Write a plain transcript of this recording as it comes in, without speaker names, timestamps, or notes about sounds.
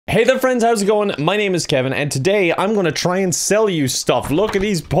Hey there friends, how's it going? My name is Kevin and today I'm gonna try and sell you stuff. Look at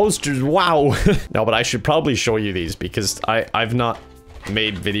these posters, wow. No, but I should probably show you these because I've not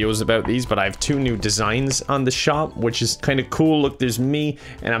made videos about these, but I have two new designs on the shop, which is kind of cool. Look, there's me,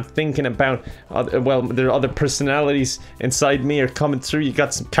 and I'm thinking about, well, there are other personalities inside me are coming through. You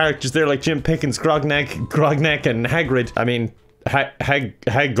got some characters there like Jim Pickens, Grognak, and Hagrid. I mean,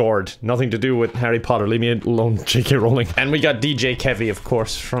 Haggord. Nothing to do with Harry Potter. Leave me alone, J.K. Rowling. And we got DJ Kevy, of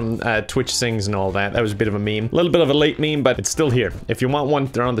course, from Twitch Sings and all that. That was a bit of a meme. A little bit of a late meme, but it's still here. If you want one,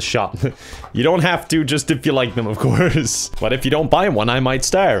 they're on the shop. You don't have to, just if you like them, of course. But if you don't buy one, I might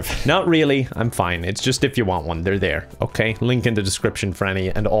starve. Not really. I'm fine. It's just if you want one, they're there. Okay? Link in the description for any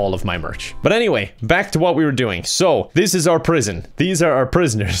and all of my merch. But anyway, back to what we were doing. So, this is our prison. These are our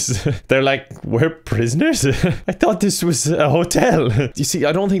prisoners. They're like, we're prisoners? I thought this was a hotel. You see,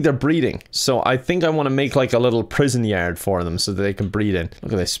 I don't think they're breeding, so I think I want to make like a little prison yard for them so that they can breed in.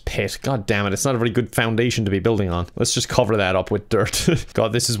 Look at this pit. God damn it, it's not a very good foundation to be building on. Let's just cover that up with dirt.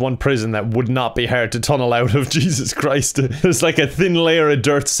 God, this is one prison that would not be hard to tunnel out of. Jesus Christ. There's like a thin layer of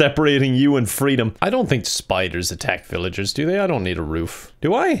dirt separating you and freedom. I don't think spiders attack villagers, do they? I don't need a roof.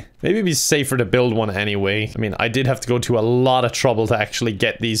 Do I? Maybe it'd be safer to build one anyway. I mean, I did have to go to a lot of trouble to actually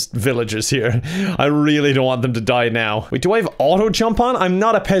get these villagers here. I really don't want them to die now. Wait, do I have auto jump on? I'm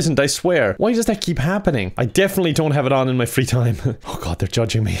not a peasant, I swear. Why does that keep happening? I definitely don't have it on in my free time. Oh god, they're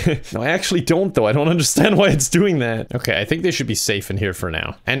judging me. No, I actually don't though. I don't understand why it's doing that. Okay, I think they should be safe in here for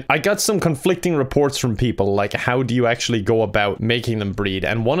now. And I got some conflicting reports from people, like how do you actually go about making them breed?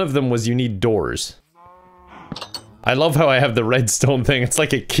 And one of them was you need doors. I love how I have the redstone thing. It's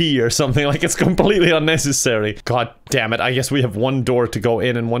like a key or something. Like, it's completely unnecessary. God damn it. I guess we have one door to go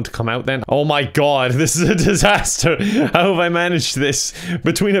in and one to come out then. Oh my god, this is a disaster. How have I managed this?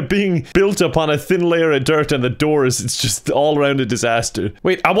 Between it being built upon a thin layer of dirt and the doors, it's just all around a disaster.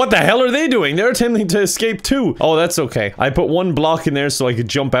 Wait, what the hell are they doing? They're attempting to escape too. Oh, that's okay. I put one block in there so I could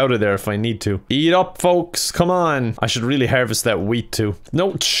jump out of there if I need to. Eat up, folks. Come on. I should really harvest that wheat too.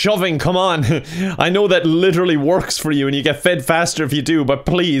 No, shoving. Come on. I know that literally works for you and you get fed faster if you do, but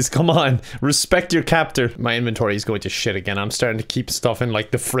please, come on, respect your captor. My inventory is going to shit again. I'm starting to keep stuff in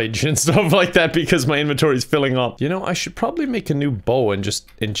like the fridge and stuff like that because my inventory is filling up. You know, I should probably make a new bow and just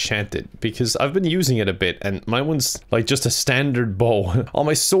enchant it because I've been using it a bit and my one's like just a standard bow. Oh,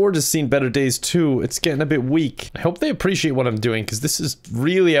 my sword has seen better days too. It's getting a bit weak. I hope they appreciate what I'm doing because this is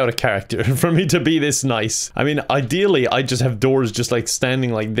really out of character for me to be this nice. I mean, ideally I just have doors just like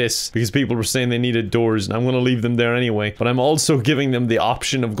standing like this because people were saying they needed doors and I'm gonna leave them there anyway, but I'm also giving them the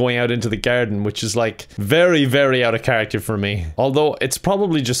option of going out into the garden, which is like very, very out of character for me. Although it's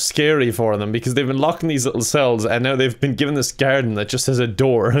probably just scary for them because they've been locked in these little cells and now they've been given this garden that just has a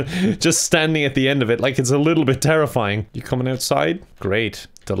door just standing at the end of it. Like, it's a little bit terrifying. You coming outside? Great.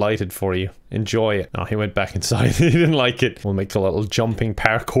 Delighted for you. Enjoy it. Oh, he went back inside. He didn't like it. We'll make a little jumping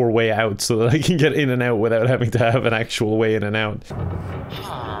parkour way out so that I can get in and out without having to have an actual way in and out.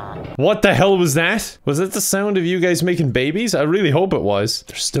 What the hell was that? Was that the sound of you guys making babies? I really hope it was.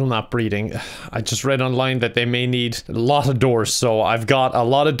 They're still not breeding. I just read online that they may need a lot of doors, so I've got a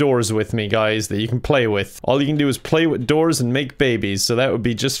lot of doors with me, guys, that you can play with. All you can do is play with doors and make babies, so that would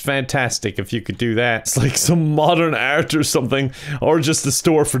be just fantastic if you could do that. It's like some modern art or something, or just a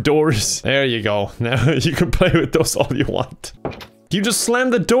store for doors. There you go. Now you can play with those all you want. You just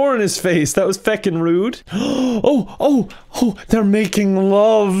slammed the door in his face. That was feckin' rude. Oh, they're making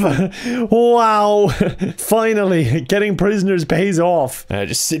love. Wow. Finally, getting prisoners pays off. Now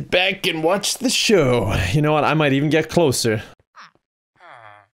just sit back and watch the show. You know what? I might even get closer.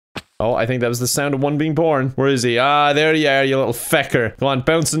 Oh, I think that was the sound of one being born. Where is he? Ah, there you are, you little fecker. Go on,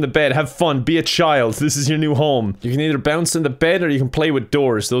 bounce in the bed. Have fun. Be a child. This is your new home. You can either bounce in the bed or you can play with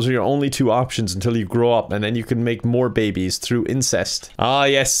doors. Those are your only two options until you grow up, and then you can make more babies through incest. Ah,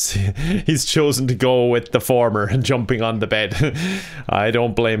 yes. He's chosen to go with the former and jumping on the bed. I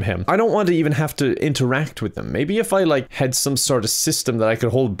don't blame him. I don't want to even have to interact with them. Maybe if I, like, had some sort of system that I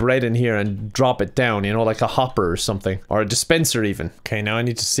could hold bread in here and drop it down, you know, like a hopper or something. Or a dispenser, even. Okay, now I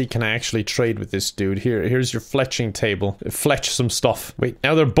need to see, can I actually trade with this dude? Here's your fletching table. Fletch some stuff. Wait,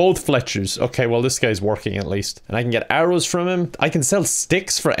 now they're both fletchers. Okay, well, this guy's working at least. And I can get arrows from him. I can sell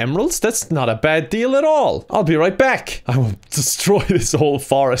sticks for emeralds? That's not a bad deal at all. I'll be right back. I will destroy this whole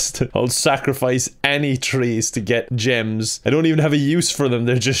forest. I'll sacrifice any trees to get gems. I don't even have a use for them.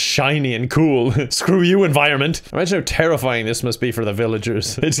 They're just shiny and cool. Screw you, environment. Imagine how terrifying this must be for the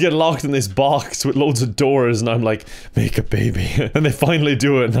villagers. They just get locked in this box with loads of doors and I'm like, make a baby. And they finally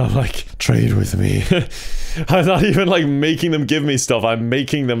do it and I'm like, trade with me. I'm not even like making them give me stuff. I'm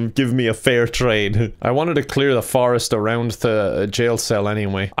making them give me a fair trade. I wanted to clear the forest around the jail cell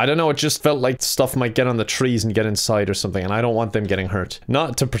anyway. I don't know, it just felt like stuff might get on the trees and get inside or something, and I don't want them getting hurt.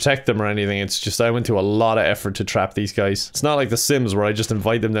 Not to protect them or anything, it's just I went through a lot of effort to trap these guys. It's not like The Sims where I just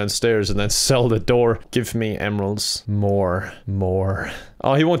invite them downstairs and then sell the door. Give me emeralds. More.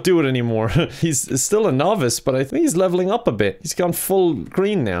 Oh, he won't do it anymore. He's still a novice, but I think he's leveling up a bit. He's gone full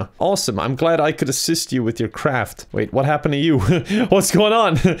green now. Awesome. I'm glad I could assist you with your craft. Wait, what happened to you? What's going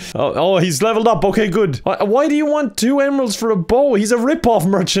on? Oh, he's leveled up. Okay, good. Why do you want 2 emeralds for a bow? He's a rip-off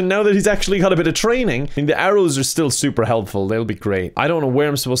merchant now that he's actually got a bit of training. I mean, the arrows are still super helpful. They'll be great. I don't know where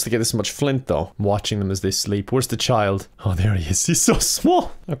I'm supposed to get this much flint, though. I'm watching them as they sleep. Where's the child? Oh, there he is. He's so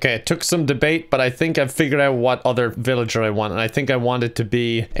small. Okay, it took some debate, but I think I've figured out what other villager I want, and I think I want it to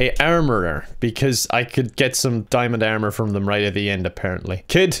be a armorer, because I could get some diamond armor from them right at the end, apparently.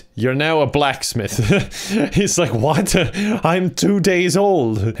 Kid, you're now a blacksmith. He's like, what? I'm 2 days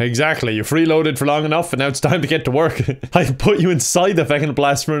old. Exactly, you freeloaded for long enough, and now it's time to get to work. I can put you inside the fucking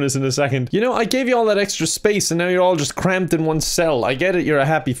blast furnace in a second. You know, I gave you all that extra space, and now you're all just cramped in one cell. I get it, you're a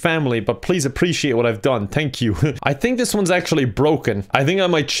happy family, but please appreciate what I've done. Thank you. I think this one's actually broken. I think I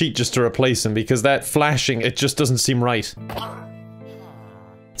might cheat just to replace him, because that flashing, it just doesn't seem right.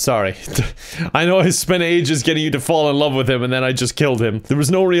 Sorry. I know I spent ages getting you to fall in love with him, and then I just killed him. There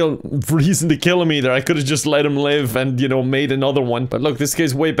was no real reason to kill him either. I could have just let him live and, you know, made another one. But look, this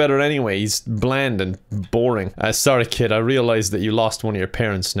guy's way better anyway. He's bland and boring. Sorry, kid. I realize that you lost one of your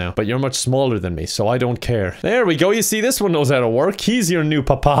parents now, but you're much smaller than me, so I don't care. There we go. You see, this one knows how to work. He's your new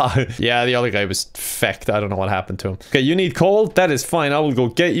papa. Yeah, the other guy was fecked. I don't know what happened to him. Okay, you need coal? That is fine. I will go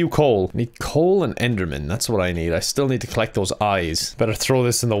get you coal. I need coal and enderman. That's what I need. I still need to collect those eyes. Better throw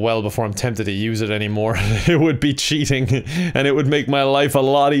this in the well before I'm tempted to use it anymore. It would be cheating, and it would make my life a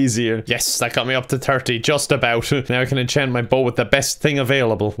lot easier. Yes, that got me up to 30, just about. Now I can enchant my bow with the best thing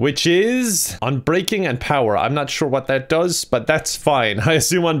available, which is unbreaking and power. I'm not sure what that does, but that's fine. I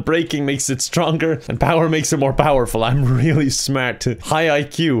assume unbreaking makes it stronger, and power makes it more powerful. I'm really smart. High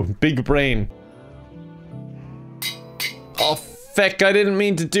IQ, big brain. Oh, feck, I didn't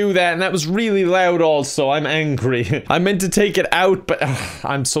mean to do that, and that was really loud also. I'm angry. I meant to take it out, but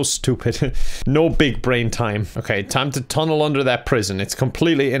I'm so stupid. No big brain time. Okay, time to tunnel under that prison. It's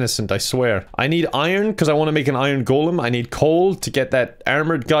completely innocent, I swear. I need iron, because I want to make an iron golem. I need coal to get that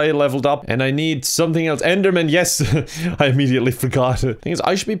armored guy leveled up, and I need something else. Enderman, yes! I immediately forgot. Thing is,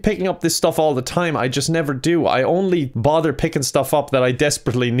 I should be picking up this stuff all the time. I just never do. I only bother picking stuff up that I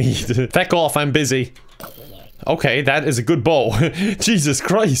desperately need. Feck off, I'm busy. Okay, that is a good bow. Jesus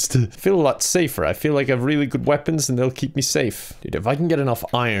Christ. I feel a lot safer. I feel like I have really good weapons and they'll keep me safe. Dude, if I can get enough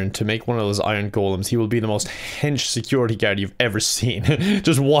iron to make one of those iron golems, he will be the most hench security guard you've ever seen.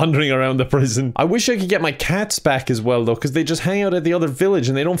 Just wandering around the prison. I wish I could get my cats back as well, though, because they just hang out at the other village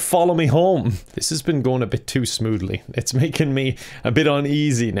and they don't follow me home. This has been going a bit too smoothly. It's making me a bit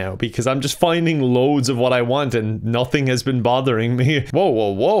uneasy now, because I'm just finding loads of what I want and nothing has been bothering me. Whoa, whoa,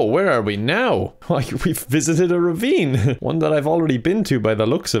 whoa, where are we now? Like, we've visited a ravine. One that I've already been to by the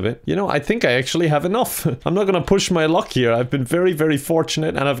looks of it. You know, I think I actually have enough. I'm not gonna push my luck here. I've been very, very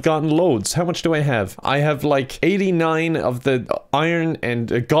fortunate and I've gotten loads. How much do I have? I have like 89 of the iron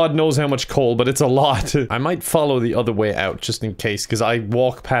and God knows how much coal, but it's a lot. I might follow the other way out just in case, because I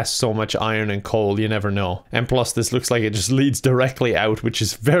walk past so much iron and coal, you never know. And plus this looks like it just leads directly out, which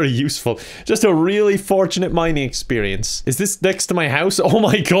is very useful. Just a really fortunate mining experience. Is this next to my house? Oh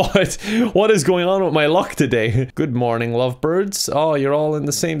my god. What is going on with my luck today? Good morning, lovebirds. Oh, you're all in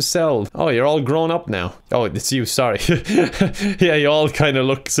the same cell. Oh, you're all grown up now. Oh, it's you, sorry. Yeah, you all kind of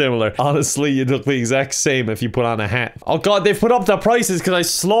look similar. Honestly, you look the exact same if you put on a hat. Oh god, they've put up the prices because I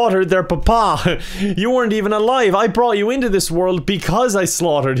slaughtered their papa. You weren't even alive. I brought you into this world because I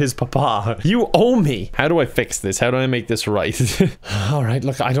slaughtered his papa. You owe me. How do I fix this? How do I make this right? Alright,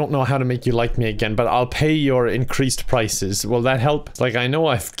 look, I don't know how to make you like me again, but I'll pay your increased prices. Will that help? Like, I know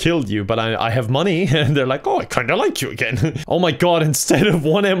I've killed you, but I have money. And they're like, oh, I kind of like you again. Oh my god, instead of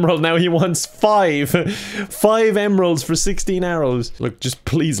 1 emerald, now he wants 5. 5 emeralds for 16 arrows. Look, just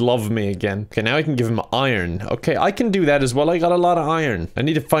please love me again. Okay, now I can give him iron. Okay, I can do that as well. I got a lot of iron. I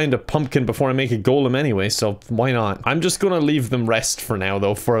need to find a pumpkin before I make a golem anyway, so why not? I'm just gonna leave them rest for now,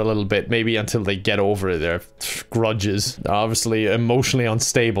 though, for a little bit. Maybe until they get over their grudges. They're obviously emotionally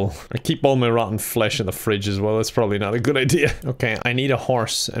unstable. I keep all my rotten flesh in the fridge as well. That's probably not a good idea. Okay, I need a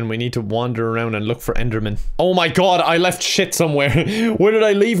horse, and we need to wander around and look for endermen. Oh my god, I left shit somewhere. Where did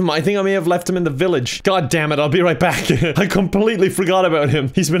I leave him? I think I may have left him in the village. God damn it, I'll be right back. I completely forgot about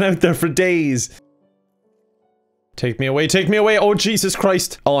him. He's been out there for days. Take me away, take me away. Oh, Jesus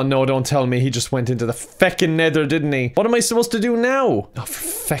Christ. Oh, no, don't tell me. He just went into the feckin' nether, didn't he? What am I supposed to do now? Oh,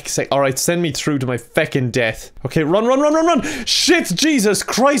 for feck's sake. All right, send me through to my feckin' death. Okay, run, run, run, run, run. Shit, Jesus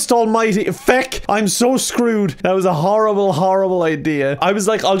Christ almighty. Feck, I'm so screwed. That was a horrible, horrible idea. I was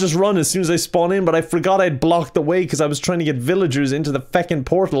like, I'll just run as soon as I spawn in, but I forgot I'd blocked the way because I was trying to get villagers into the feckin'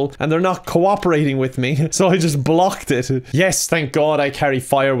 portal, and they're not cooperating with me. So I just blocked it. Yes, thank God I carry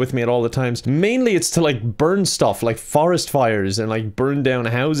fire with me at all the times. Mainly it's to like burn stuff, like forest fires and like burn down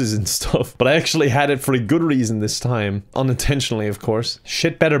houses and stuff. But I actually had it for a good reason this time. Unintentionally, of course.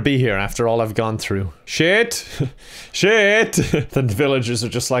 Shit better be here after all I've gone through. Shit! Shit! The villagers are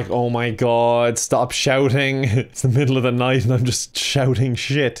just like, oh my God, stop shouting. It's the middle of the night and I'm just shouting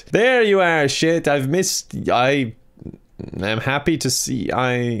shit. There you are, shit. I've missed... I'm happy to see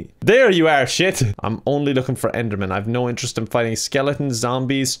There you are, shit! I'm only looking for Endermen. I've no interest in fighting skeletons,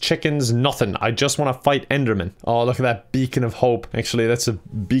 zombies, chickens, nothing. I just want to fight Endermen. Oh, look at that beacon of hope. Actually, that's a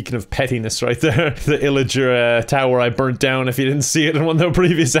beacon of pettiness right there. The Illager tower I burnt down, if you didn't see it in one of the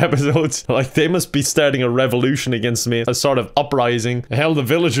previous episodes. Like, they must be starting a revolution against me. A sort of uprising. Hell, the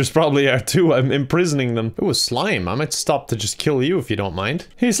villagers probably are too. I'm imprisoning them. Ooh, a slime. I might stop to just kill you if you don't mind.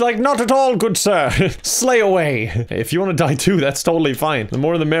 He's like, not at all, good sir. Slay away. If you want to die too, that's totally fine. The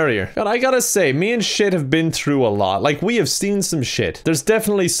more the merrier. God, I gotta say, me and shit have been through a lot. Like, we have seen some shit. There's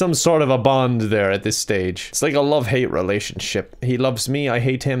definitely some sort of a bond there at this stage. It's like a love-hate relationship. He loves me, I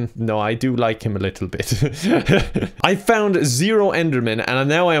hate him. No, I do like him a little bit. I found 0 Endermen, and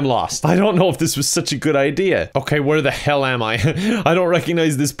now I am lost. I don't know if this was such a good idea. Okay, where the hell am I? I don't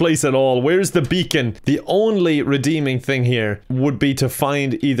recognize this place at all. Where's the beacon? The only redeeming thing here would be to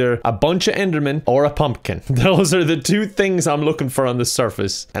find either a bunch of Endermen or a pumpkin. Those are the two things I'm looking for on the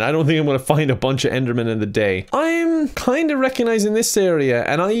surface, and I don't think I'm gonna find a bunch of Endermen in the day. I'm kind of recognizing this area,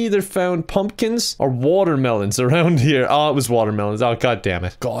 and I either found pumpkins or watermelons around here. Oh, it was watermelons. Oh, god damn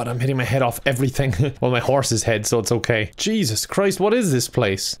it. God, I'm hitting my head off everything. Well, my horse's head, so it's okay. Jesus Christ, what is this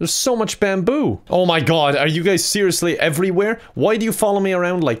place? There's so much bamboo. Oh my god, are you guys seriously everywhere? Why do you follow me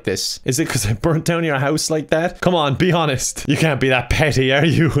around like this? Is it because I burnt down your house like that? Come on, be honest. You can't be that petty, are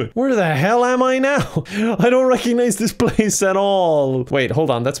you? Where the hell am I now? I don't recognize this place at all. Wait, hold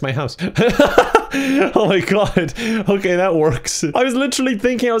on, that's my house. Oh my god. Okay, that works. I was literally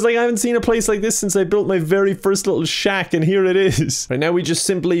thinking, I was like, I haven't seen a place like this since I built my very first little shack, and here it is. Right now we just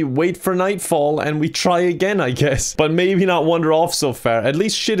simply wait for nightfall and we try again, I guess. But maybe not wander off so far. At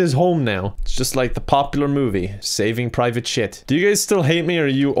least shit is home now. It's just like the popular movie, Saving Private Shit. Do you guys still hate me, or are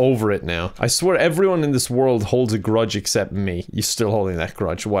you over it now? I swear everyone in this world holds a grudge except me. You're still holding that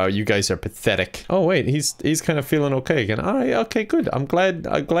grudge. Wow, you guys are pathetic. Oh wait, he's kind of feeling okay again. Alright, okay, good. I'm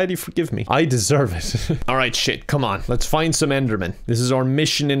glad you forgive me. I deserve it. Alright, shit, come on. Let's find some Endermen. This is our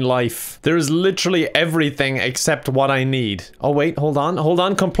mission in life. There is literally everything except what I need. Oh wait, hold on, hold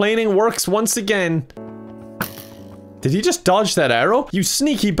on. Complaining works once again. Did he just dodge that arrow? You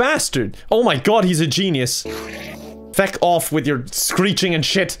sneaky bastard. Oh my god, he's a genius. Feck off with your screeching and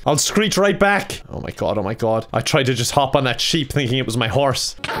shit. I'll screech right back. Oh my god, oh my god. I tried to just hop on that sheep thinking it was my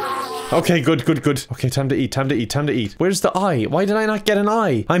horse. Okay, good, good, good. Okay, time to eat, time to eat, time to eat. Where's the eye? Why did I not get an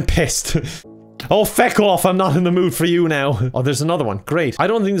eye? I'm pissed. Oh, feck off. I'm not in the mood for you now. Oh, there's another one. Great. I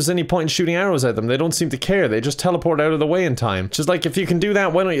don't think there's any point in shooting arrows at them. They don't seem to care. They just teleport out of the way in time. Just like, if you can do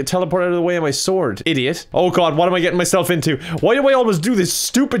that, why don't you teleport out of the way of my sword? Idiot. Oh god, what am I getting myself into? Why do I always do this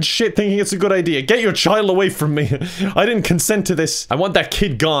stupid shit thinking it's a good idea? Get your child away from me. I didn't consent to this. I want that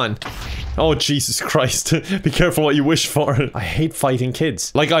kid gone. Oh, Jesus Christ. Be careful what you wish for. I hate fighting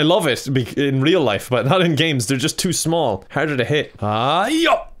kids. Like, I love it in real life, but not in games. They're just too small. Harder to hit.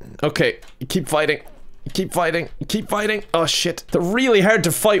 Yo! Okay, keep fighting. Keep fighting. Keep fighting. Oh, shit. They're really hard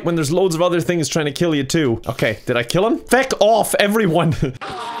to fight when there's loads of other things trying to kill you, too. Okay, did I kill him? Feck off, everyone.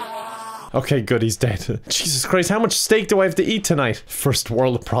 Okay, good, he's dead. Jesus Christ, how much steak do I have to eat tonight? First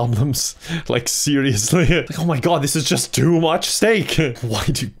world problems. Like, seriously. Like, oh my god, this is just too much steak. Why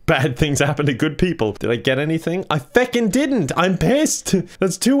do bad things happen to good people? Did I get anything? I feckin' didn't. I'm pissed.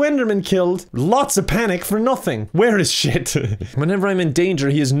 That's 2 Endermen killed. Lots of panic for nothing. Where is shit? Whenever I'm in danger,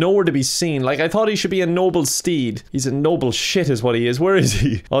 he is nowhere to be seen. Like, I thought he should be a noble steed. He's a noble shit is what he is. Where is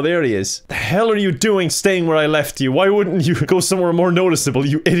he? Oh, there he is. The hell are you doing staying where I left you? Why wouldn't you go somewhere more noticeable,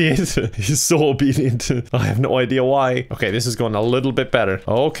 you idiot? He's so obedient. I have no idea why. Okay, this is going a little bit better.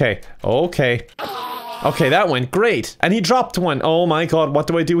 Okay. Okay. Okay, that went great. And he dropped one. Oh my god, what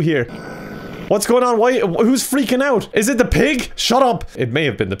do I do here? What's going on? Why? Who's freaking out? Is it the pig? Shut up. It may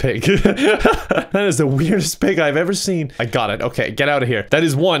have been the pig. That is the weirdest pig I've ever seen. I got it. Okay, get out of here. That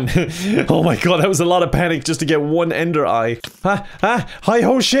is one. Oh my god, that was a lot of panic just to get one ender eye. Hi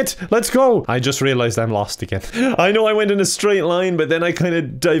ho shit. Let's go. I just realized I'm lost again. I know I went in a straight line, but then I kind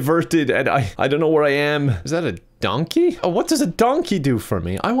of diverted and I don't know where I am. Is that a donkey? Oh, what does a donkey do for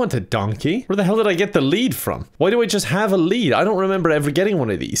me? I want a donkey. Where the hell did I get the lead from? Why do I just have a lead? I don't remember ever getting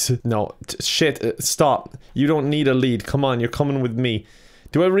one of these. No, shit, stop. You don't need a lead. Come on, you're coming with me.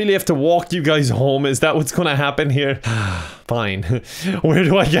 Do I really have to walk you guys home? Is that what's gonna happen here? Fine. Where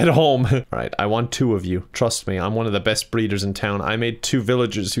do I get home? Alright, I want 2 of you. Trust me, I'm one of the best breeders in town. I made 2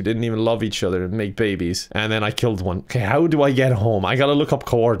 villagers who didn't even love each other and make babies. And then I killed one. Okay, how do I get home? I gotta look up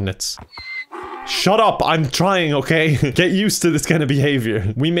coordinates. Shut up, I'm trying, okay? Get used to this kind of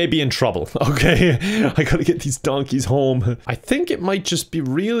behavior. We may be in trouble, okay? I gotta get these donkeys home. I think it might just be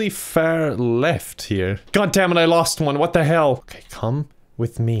really far left here. God damn it, I lost one. What the hell? Okay, come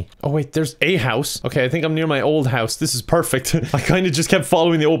with me. Oh wait, there's a house. Okay, I think I'm near my old house. This is perfect. I kind of just kept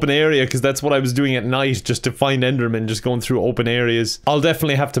following the open area because that's what I was doing at night, just to find Endermen, just going through open areas. I'll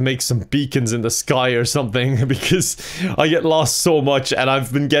definitely have to make some beacons in the sky or something because I get lost so much and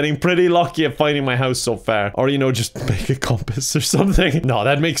I've been getting pretty lucky at finding my house so far. Or, you know, just make a compass or something. No,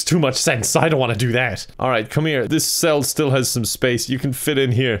 that makes too much sense. I don't want to do that. Alright, come here. This cell still has some space. You can fit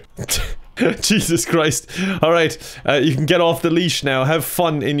in here. Jesus Christ. Alright, you can get off the leash now. Have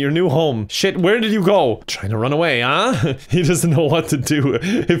fun in your new home. Shit, where did you go? Trying to run away, huh? He doesn't know what to do.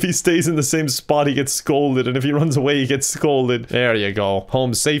 If he stays in the same spot, he gets scolded. And if he runs away, he gets scolded. There you go.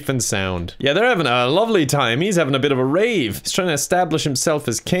 Home safe and sound. Yeah, they're having a lovely time. He's having a bit of a rave. He's trying to establish himself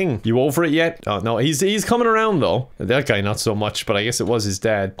as king. You over it yet? Oh, no. He's coming around, though. That guy, not so much, but I guess it was his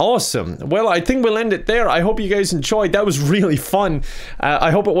dad. Awesome. Well, I think we'll end it there. I hope you guys enjoyed. That was really fun. I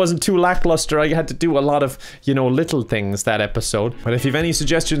hope it wasn't too lackluster. I had to do a lot of, you know, little things that episode. But if you have any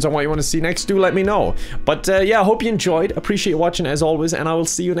suggestions on what you want to see next, do let me know. But yeah, I hope you enjoyed. Appreciate you watching as always, and I will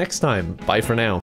see you next time. Bye for now.